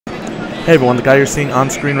Hey everyone, the guy you're seeing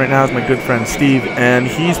on screen right now is my good friend Steve, and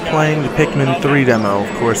he's playing the Pikmin 3 demo.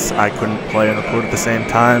 Of course, I couldn't play and record at the same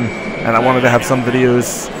time, and I wanted to have some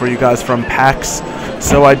videos for you guys from PAX,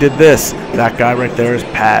 so I did this. That guy right there is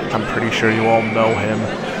Pat. I'm pretty sure you all know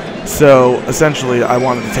him. So, essentially, I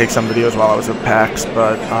wanted to take some videos while I was at PAX,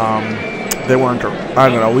 but they weren't, I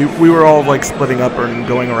don't know, we were all like splitting up and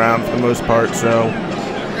going around for the most part, so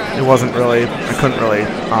it wasn't really, I couldn't really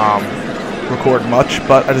record much,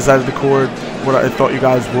 but I decided to record what I thought you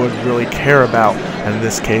guys would really care about, and in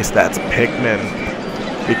this case that's Pikmin,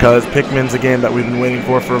 because Pikmin's a game that we've been waiting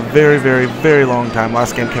for a very, very, very long time.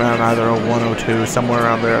 Last game came out in either 01, 02, somewhere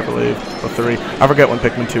around there I believe, or 03. I forget when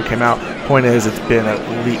Pikmin 2 came out. Point is, it's been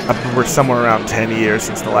at least, we're somewhere around 10 years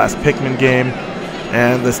since the last Pikmin game,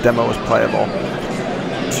 and this demo was playable.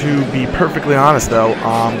 To be perfectly honest though,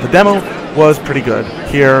 the demo was pretty good.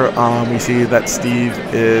 Here we see that Steve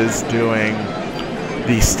is doing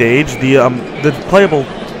the stage. The playable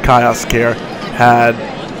kiosk here had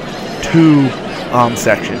two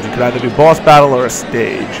sections. You could either do boss battle or a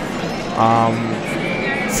stage.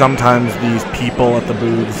 Sometimes these people at the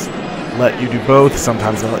booths let you do both.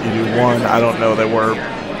 Sometimes they let you do one. I don't know. They were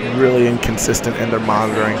really inconsistent in their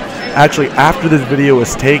monitoring. Actually, after this video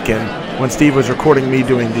was taken, when Steve was recording me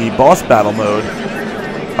doing the boss battle mode,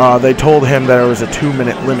 they told him there was a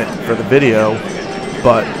 2-minute limit for the video,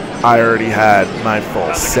 but I already had my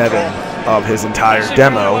full 7 of his entire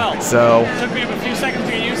demo, so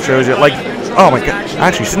shows you, like, oh my god,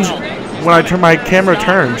 actually, since when I turned my camera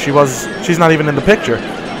turned, she's not even in the picture,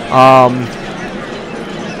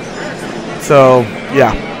 so,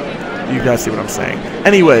 yeah. You guys see what I'm saying.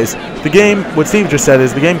 Anyways, the game, what Steve just said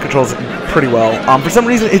is the game controls pretty well. For some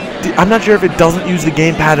reason, I'm not sure if it doesn't use the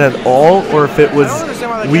gamepad at all, or if it was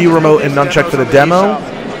Wii Remote and Nunchuck for the demo,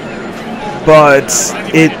 but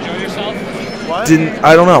it didn't,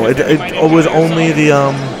 I don't know, it was only the,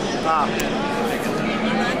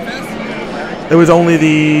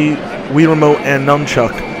 Wii Remote and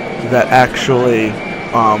Nunchuck that actually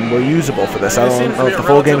were usable for this. I don't know if the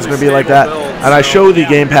full game is going to be like that. And I show the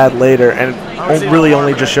gamepad later, and it really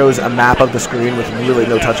only just shows a map of the screen with really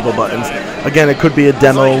no touchable buttons. Again, it could be a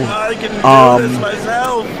demo.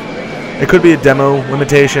 It could be a demo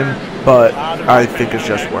limitation, but I think it's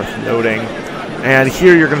just worth noting. And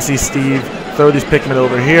here you're going to see Steve throw these Pikmin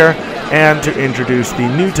over here, and to introduce the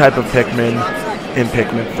new type of Pikmin in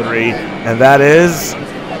Pikmin 3, and that is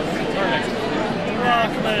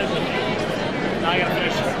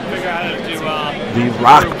the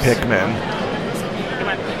Rock Pikmin.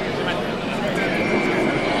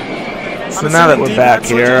 So now that we're back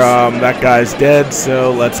here, that guy's dead,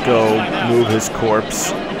 so let's go move his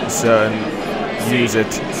corpse and use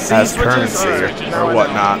it as currency or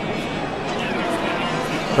whatnot.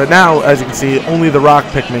 But now, as you can see, only the Rock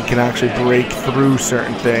Pikmin can actually break through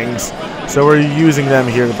certain things. So we're using them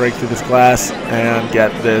here to break through this glass and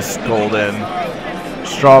get this golden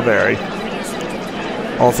strawberry.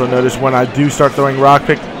 Also notice when I do start throwing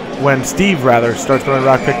when Steve rather starts throwing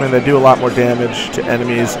Rock Pikmin, they do a lot more damage to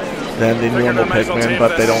enemies than the normal Pikmin,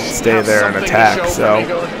 but they don't stay there and attack, so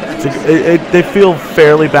they feel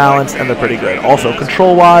fairly balanced and they're pretty good. Also,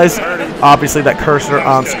 control-wise, obviously that cursor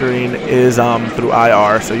on screen is through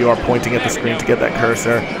IR, so you are pointing at the screen to get that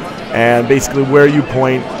cursor, and basically where you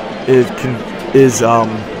point is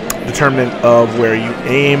determinant of where you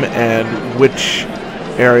aim and which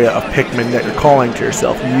area of Pikmin that you're calling to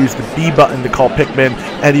yourself. You use the B button to call Pikmin,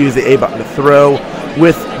 and you use the A button to throw,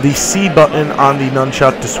 with the C button on the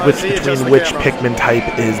nunchuck to switch between which Pikmin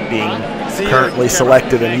type is being currently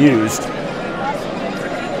selected and used.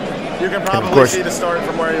 You can probably see the start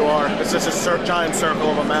from where you are. It's just a giant circle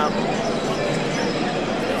of a map.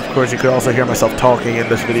 Of course, you could also hear myself talking in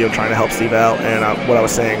this video trying to help Steve out, and what I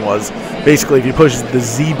was saying was, basically if you push the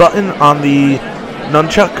Z button on the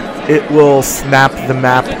nunchuck, it will snap the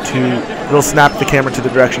map to, it'll snap the camera to the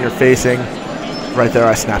direction you're facing. Right there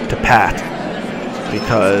I snapped to Pat,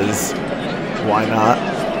 because why not?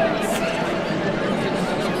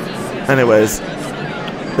 Anyways,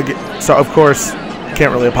 so of course,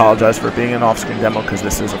 can't really apologize for it being an off-screen demo, because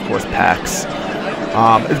this is of course PAX.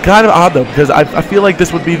 It's kind of odd though, because I feel like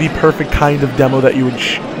this would be the perfect kind of demo that you would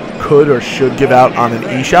could or should give out on an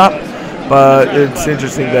eShop, but it's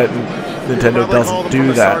interesting that Nintendo doesn't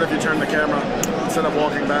do that. If you turn the camera instead of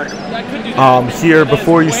walking back. Here,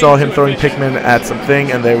 before you saw him throwing Pikmin at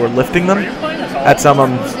something and they were lifting them at some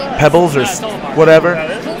pebbles or whatever,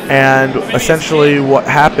 and essentially what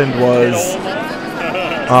happened was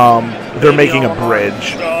they're making a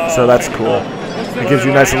bridge, so that's cool. It gives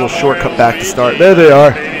you a nice little shortcut back to start. There they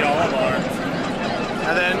are.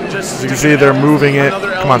 And then As you can see, they're moving it.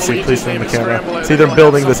 Come on, Steve, please film the camera. See, they're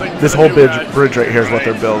building this whole bridge right here is what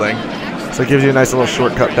they're building. So it gives you a nice little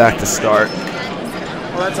shortcut back to start.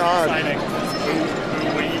 Well, that's odd.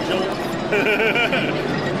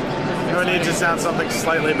 No need to sound something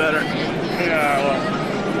slightly better.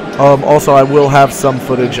 Also, I will have some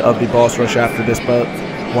footage of the boss rush after this, but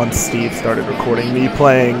once Steve started recording me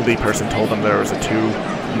playing, the person told him there was a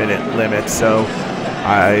 2-minute limit, so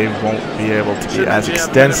I won't be able to be as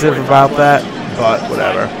extensive about that, but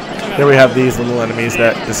whatever. Here we have these little enemies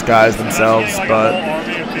that disguise themselves, but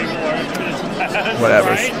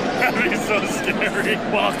whatever.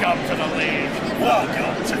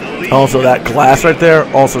 Also, that glass right there,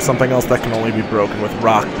 also something else that can only be broken with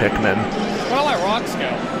rock Pikmin. Where'd all my rocks go?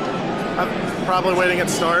 I'm probably waiting at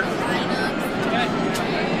start.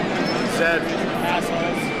 Said.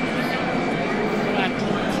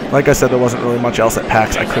 Like I said, there wasn't really much else at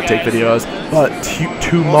PAX I could take videos, but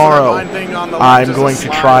tomorrow I'm going to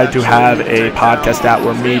try to have a podcast out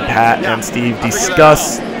where me, Pat, and Steve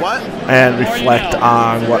discuss and reflect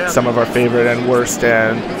on what some of our favorite and worst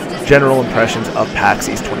and general impressions of PAX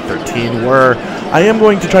East 2013 were. I am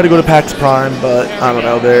going to try to go to PAX Prime, but I don't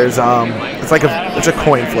know. There's it's a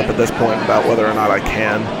coin flip at this point about whether or not I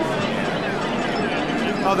can.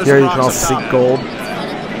 Here you can also see gold.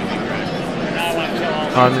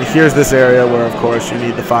 Here's this area where, of course, you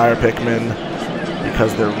need the fire Pikmin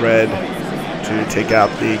because they're red to take out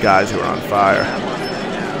the guys who are on fire.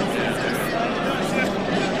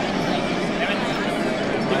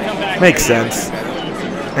 Makes sense.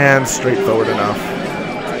 And straightforward enough.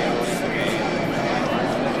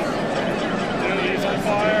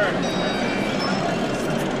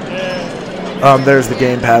 There's the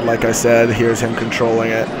gamepad, like I said. Here's him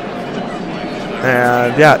controlling it.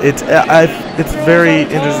 And yeah, it's very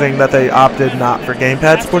interesting that they opted not for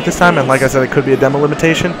gamepad support this time. And like I said, it could be a demo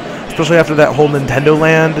limitation, especially after that whole Nintendo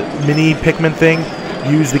Land mini Pikmin thing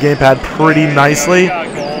used the gamepad pretty nicely.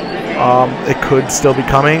 It could still be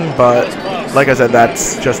coming, but like I said,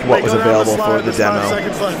 that's just what was available for the demo.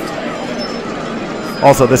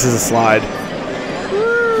 Also, this is a slide.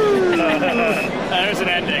 There's an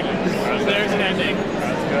ending. There's an ending.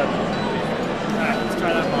 That's good. Alright, let's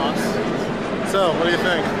try that boss. So, what do you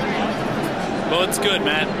think? Well, it's good,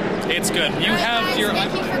 Matt. It's good. You have your...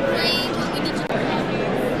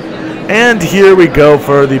 And here we go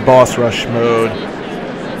for the boss rush mode.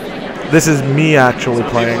 This is me actually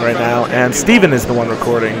playing right now, and Steven is the one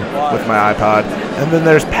recording with my iPod. And then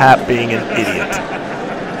there's Pat being an idiot.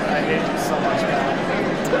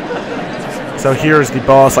 So here's the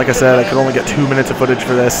boss. Like I said, I could only get 2 minutes of footage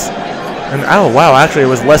for this. And oh wow, actually it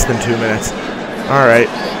was less than 2 minutes. Alright.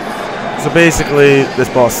 So basically, this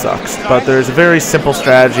boss sucks. But there's a very simple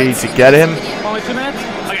strategy to get him. Only 2 minutes?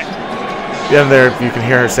 Okay. Yeah, there you can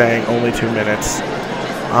hear her saying only 2 minutes.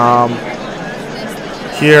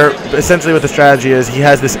 Here, essentially what the strategy is, he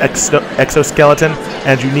has this exoskeleton,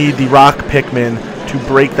 and you need the rock Pikmin to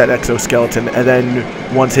break that exoskeleton, and then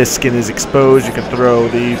once his skin is exposed, you can throw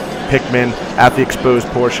the Pikmin at the exposed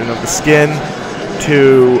portion of the skin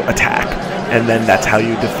to attack, and then that's how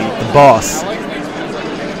you defeat the boss.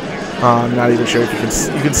 I'm not even sure if you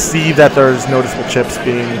can see that there's noticeable chips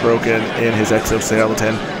being broken in his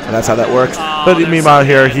exoskeleton, and that's how that works. But meanwhile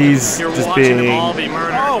here, he's just being... Oh,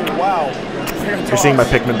 wow. You're seeing my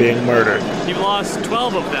Pikmin being murdered. You've lost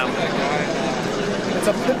 12 of them.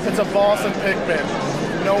 It's a boss of Pikmin.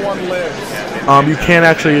 No one lives. You can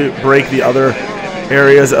actually break the other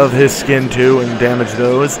areas of his skin too and damage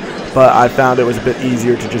those, but I found it was a bit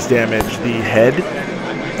easier to just damage the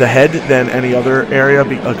head than any other area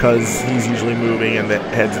because he's usually moving and the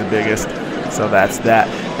head's the biggest. So that's that.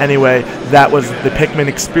 Anyway, that was the Pikmin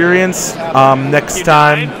experience. Next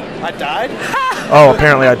time... I died? Oh,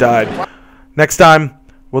 apparently I died. Next time,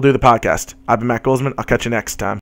 we'll do the podcast. I've been Matt Goldsman. I'll catch you next time.